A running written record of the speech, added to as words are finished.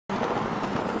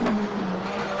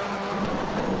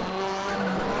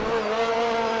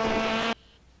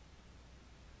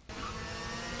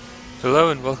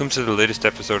Hello and welcome to the latest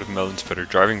episode of Melons Better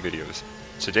Driving Videos.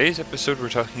 Today's episode we're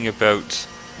talking about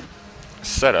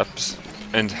setups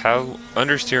and how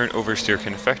understeer and oversteer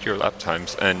can affect your lap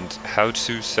times and how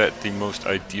to set the most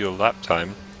ideal lap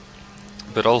time,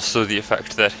 but also the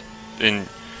effect that an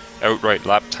outright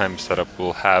lap time setup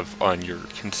will have on your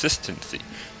consistency.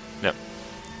 Now,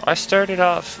 I started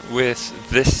off with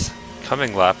this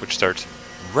coming lap, which starts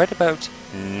right about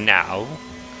now,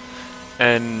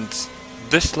 and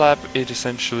this lap, it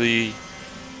essentially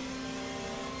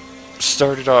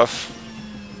started off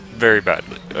very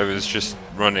badly. I was just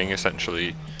running,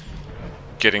 essentially,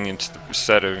 getting into the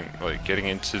setup,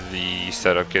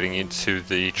 getting into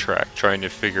the track, trying to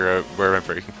figure out where my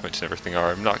braking points and everything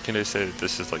are. I'm not going to say that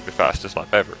this is like the fastest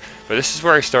lap ever, but this is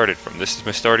where I started from. This is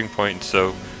my starting point,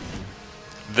 so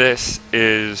this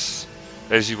is,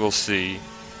 as you will see,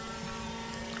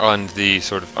 on the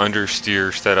sort of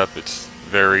understeer setup, it's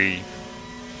very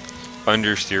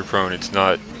understeer prone. It's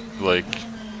not like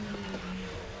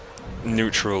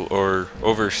neutral or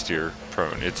oversteer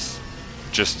prone. It's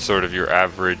just sort of your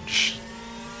average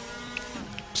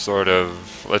sort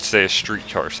of, let's say, a street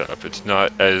car setup. It's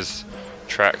not as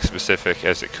track specific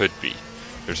as it could be.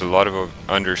 There's a lot of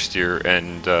understeer,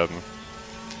 and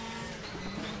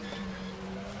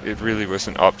it really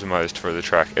wasn't optimized for the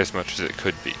track as much as it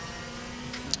could be.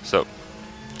 So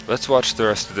let's watch the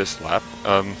rest of this lap.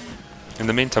 In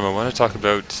the meantime, I want to talk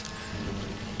about,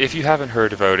 if you haven't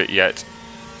heard about it yet,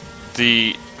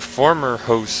 the former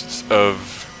hosts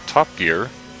of Top Gear,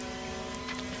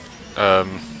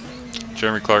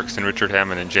 Jeremy Clarkson, Richard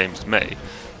Hammond, and James May,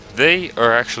 they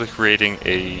are actually creating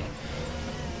a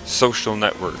social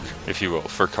network, if you will,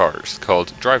 for cars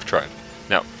called DriveTribe.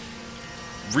 Now,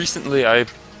 recently I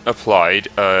applied,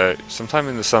 sometime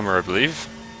in the summer, I believe,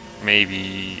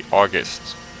 maybe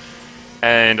August,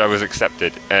 and I was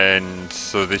accepted, and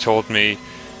so they told me,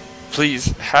 please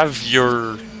have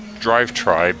your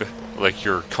DriveTribe, like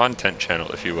your content channel,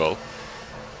 if you will,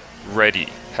 ready.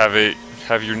 Have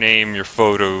your name, your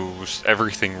photos,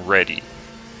 everything ready.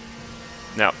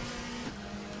 Now,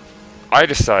 I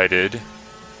decided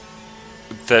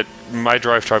that my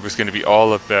DriveTribe was going to be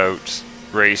all about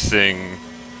racing,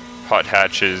 hot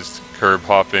hatches, curb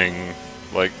hopping,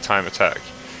 like time attack,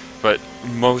 but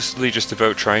mostly just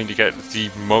about trying to get the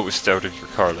most out of your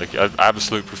car, like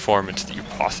absolute performance that you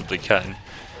possibly can.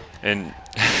 And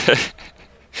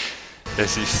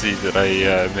as you see that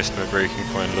I missed my braking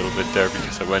point a little bit there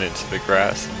because I went into the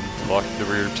grass and locked the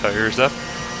rear tires up.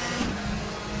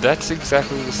 That's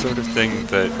exactly the sort of thing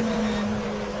that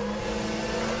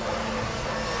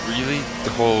really the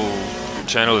whole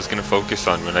channel is going to focus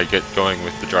on when I get going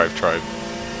with the DriveTribe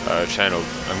channel.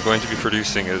 I'm going to be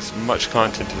producing as much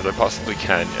content as I possibly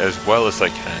can, as well as I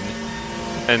can,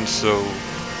 and so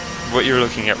what you're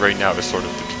looking at right now is sort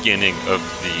of the beginning of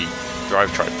the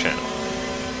DriveTribe channel.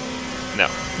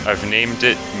 Now, I've named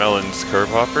it Melons Curb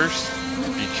Hoppers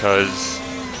because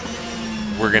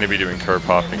we're going to be doing curb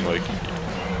hopping. Like,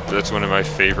 that's one of my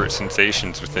favorite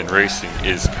sensations within racing,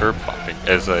 is curb hopping,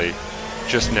 as I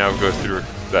just now go through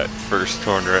that first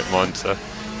corner at Monza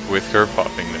with curb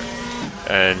hopping there.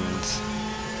 And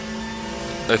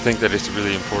I think that it's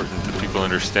really important that people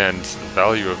understand the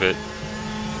value of it,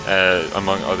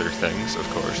 among other things, of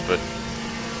course, but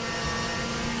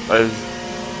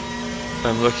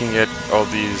I'm looking at all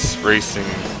these racing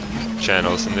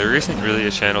channels, and there isn't really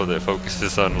a channel that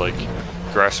focuses on like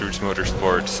grassroots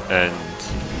motorsports and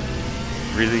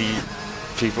really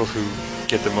people who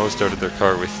get the most out of their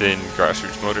car within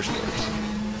grassroots motorsports.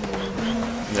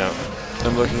 Now,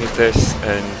 I'm looking at this,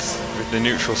 and with the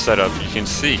neutral setup, you can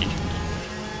see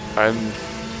I'm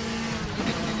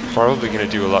probably going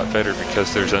to do a lot better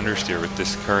because there's understeer with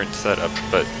this current setup,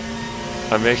 but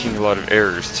I'm making a lot of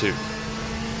errors too.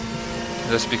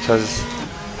 That's because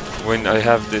when I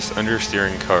have this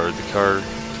understeering car, the car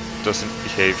doesn't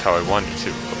behave how I want it to,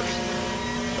 of course.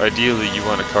 Ideally, you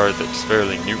want a car that's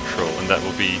fairly neutral, and that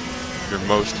will be your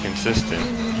most consistent,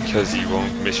 because you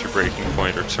won't miss your braking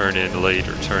point or turn in late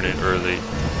or turn in early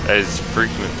as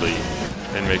frequently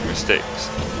and make mistakes.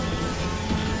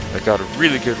 I got a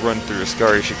really good run through a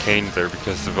Scary chicane there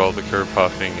because of all the curb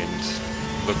hopping, and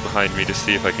look behind me to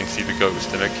see if I can see the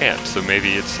ghost, and I can't, so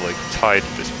maybe it's like tied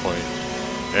at this point.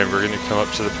 And we're going to come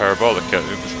up to the Parabolica.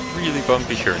 It was really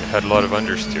bumpy here and it had a lot of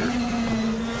understeer.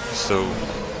 So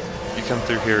you come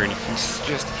through here and you can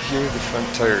just hear the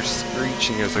front tires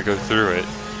screeching as I go through it.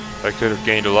 I could have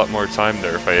gained a lot more time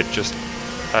there if I had just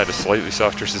had a slightly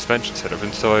softer suspension setup,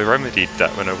 and so I remedied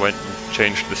that when I went and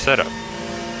changed the setup.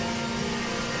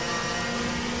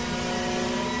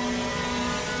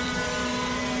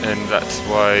 And that's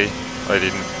why I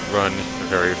didn't run a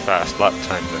very fast lap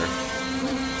time there.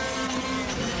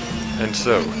 And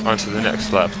so, on to the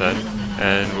next lap then,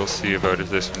 and we'll see about if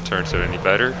this one turns out any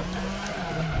better.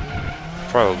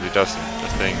 Probably doesn't. I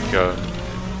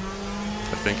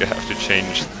think I have to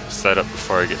change the setup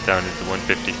before I get down into the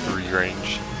 153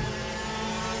 range.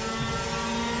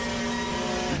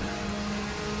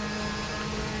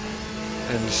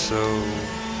 And so,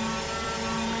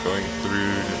 going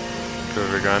through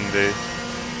Curva Grande,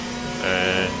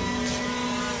 and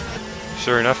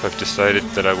sure enough, I've decided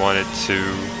that I wanted to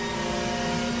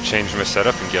change my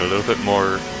setup and get a little bit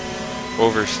more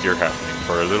oversteer happening,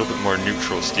 for a little bit more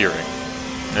neutral steering.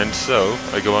 And so,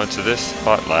 I go on to this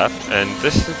hot lap, and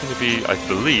this is going to be, I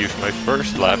believe, my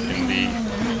first lap in the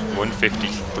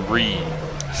 153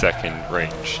 second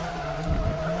range.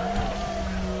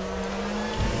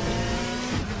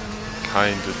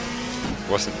 Kind of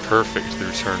wasn't perfect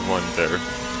through turn 1 there.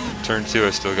 Turn 2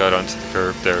 I still got onto the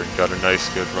curb there and got a nice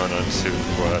good run onto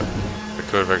the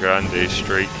Curva Grande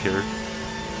straight here.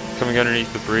 Coming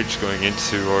underneath the bridge going in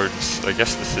towards, I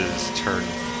guess this is turn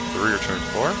 3 or turn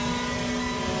 4?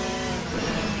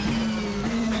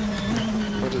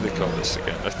 What do they call this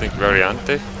again? I think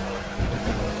Variante?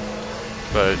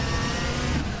 But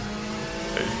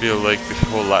I feel like the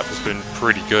whole lap has been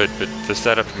pretty good, but the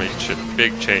setup made a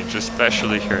big change,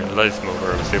 especially here in Lesmo,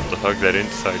 where I was able to hug that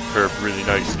inside curve really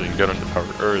nicely and get on the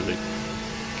power early.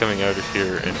 Coming out of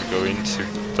here and go into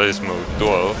Lesmo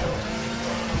Duo,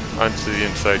 onto the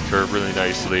inside curve really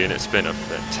nicely, and it's been a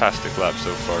fantastic lap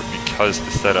so far because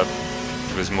the setup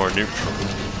was more neutral.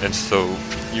 And so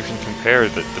you can compare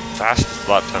that the fastest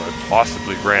lap time I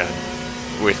possibly ran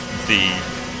with the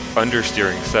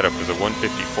understeering setup was a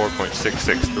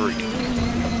 154.663.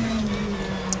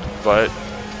 But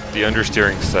the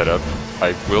understeering setup,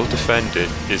 I will defend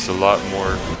it, is a lot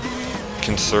more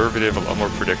conservative, a lot more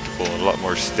predictable, and a lot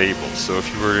more stable. So if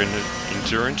you were in an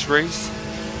endurance race,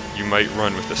 you might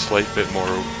run with a slight bit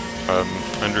more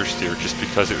understeer, just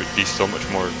because it would be so much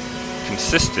more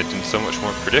consistent and so much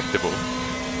more predictable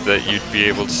that you'd be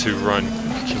able to run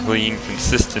clean,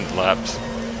 consistent laps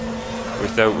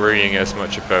without worrying as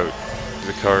much about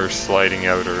the car sliding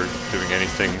out or doing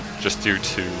anything just due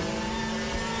to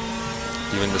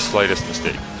even the slightest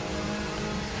mistake.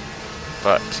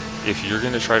 But if you're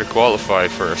going to try to qualify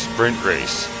for a sprint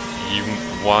race, you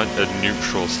want a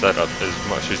neutral setup as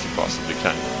much as you possibly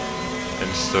can.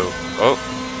 And so, oh,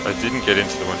 I didn't get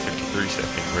into the 153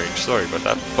 second range, sorry about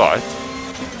that, but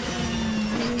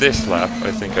this lap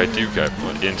I think I do get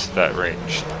into that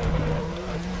range.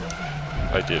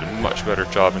 I did a much better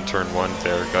job in turn 1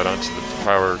 there, got onto the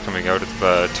power coming out of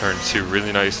turn 2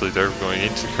 really nicely there, going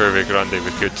into Curva Grande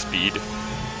with good speed,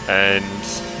 and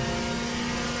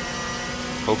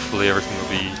hopefully everything will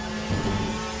be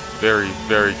very,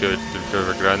 very good through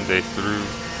Curva Grande, through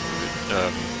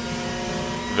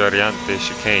Variante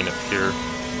chicane up here,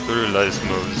 through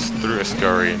Lesmos, through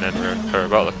Ascari, and then around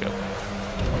Parabolica.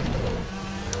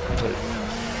 But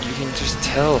you can just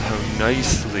tell how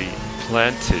nicely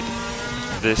planted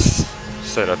this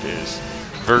setup is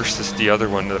versus the other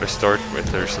one that I started with.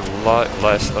 There's a lot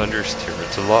less understeer,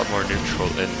 it's a lot more neutral,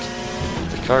 and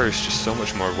the car is just so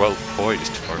much more well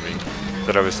poised for me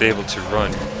that I was able to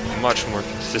run much more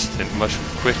consistent, much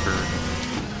quicker,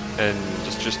 and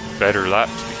just better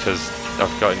laps because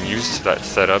I've gotten used to that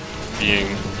setup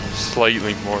being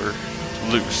slightly more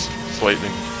loose, slightly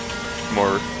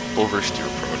more oversteer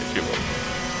prone, if you will.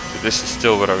 But this is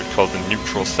still what I would call the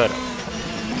neutral setup.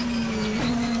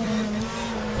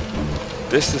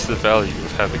 This is the value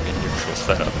of having a neutral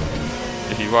setup.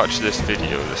 If you watch this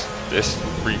video, this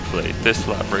replay, this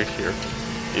lap right here,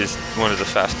 is one of the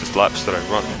fastest laps that I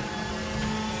run.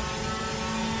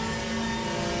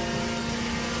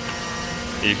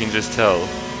 You can just tell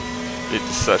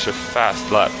it's such a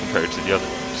fast lap compared to the other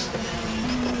ones.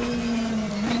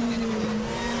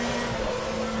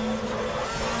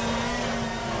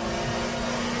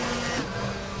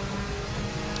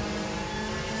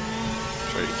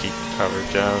 Try to keep the power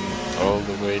down, all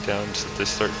the way down to the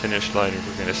start-finish line, and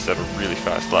we're going to set a really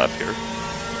fast lap here.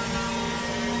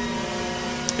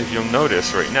 If you'll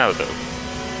notice right now though,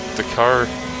 the car,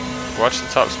 watch the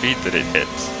top speed that it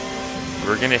hits.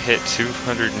 We're going to hit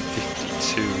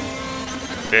 252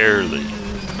 barely.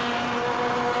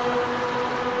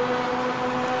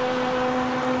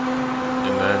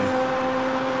 And then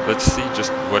let's see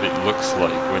just what it looks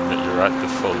like when you're at the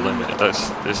full limit.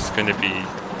 This is going to be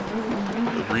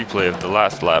a replay of the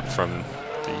last lap from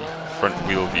the front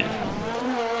wheel view.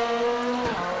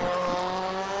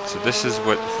 So this is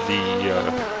what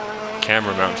the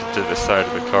camera mounted to the side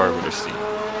of the car would have seen.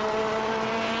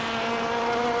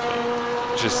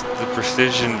 just the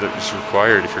precision that is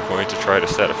required if you're going to try to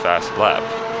set a fast lap.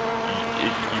 You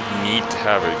need to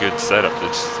have a good setup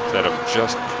that's set up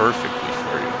just perfectly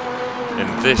for you.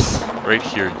 And this, right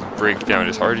here, you brake down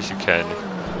as hard as you can,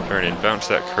 turn in, bounce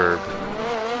that curb.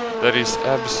 That is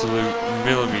absolute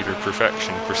millimeter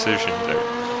perfection, precision there.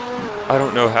 I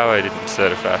don't know how I didn't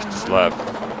set a fastest lap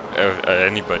of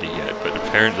anybody yet, but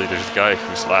apparently there's a guy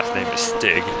whose last name is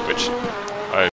Stig, which